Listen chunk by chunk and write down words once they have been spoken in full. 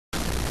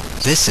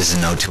This is a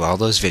note to all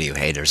those video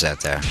haters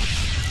out there.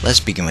 Let's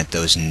begin with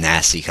those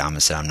nasty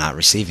comments that I'm not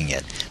receiving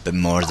yet, but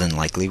more than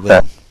likely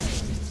will.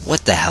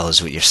 What the hell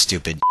is with your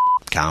stupid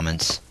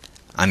comments?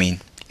 I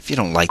mean, if you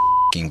don't like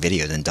the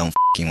video, then don't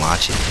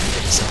watch it.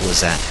 Simple as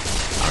that,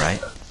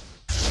 alright?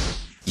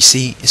 You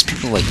see, it's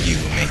people like you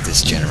who make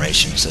this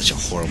generation such a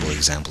horrible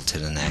example to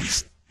the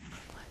next.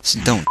 So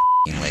don't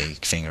lay your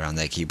finger on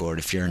that keyboard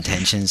if your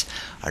intentions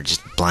are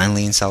just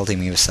blindly insulting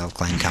me with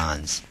self-claimed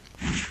cons.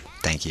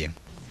 Thank you.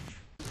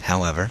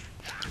 However,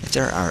 if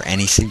there are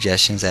any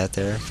suggestions out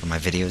there for my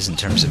videos in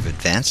terms of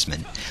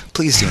advancement,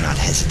 please do not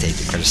hesitate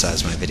to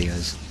criticize my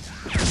videos.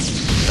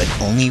 But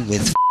only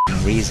with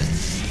reason.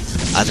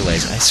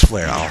 Otherwise, I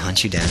swear I'll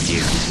hunt you down to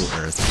your Google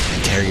Earth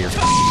and tear your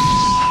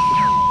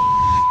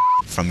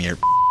from your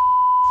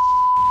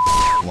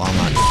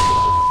walnut,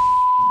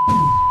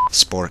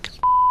 spork,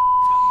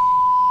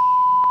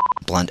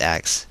 blunt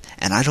axe.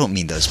 And I don't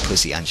mean those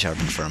pussy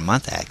unsharpened for a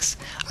month axe.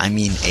 I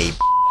mean a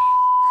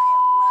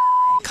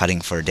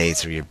cutting for a day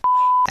through your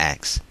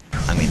axe.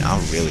 I mean,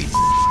 I'll really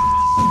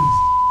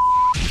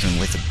even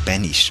with a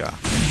bendy straw,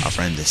 I'll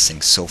run this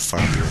thing so far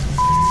up your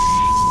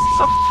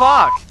the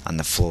fuck on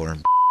the floor.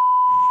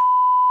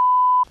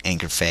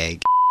 Anchor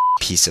fag,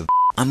 piece of.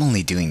 I'm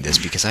only doing this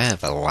because I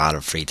have a lot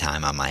of free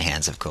time on my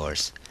hands, of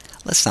course.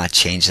 Let's not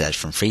change that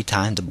from free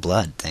time to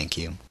blood, thank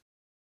you.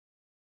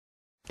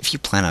 If you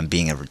plan on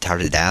being a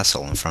retarded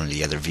asshole in front of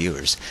the other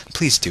viewers,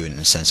 please do it in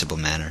a sensible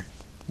manner,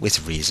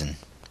 with reason.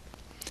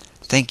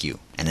 Thank you,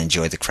 and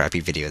enjoy the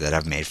crappy video that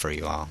I've made for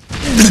you all.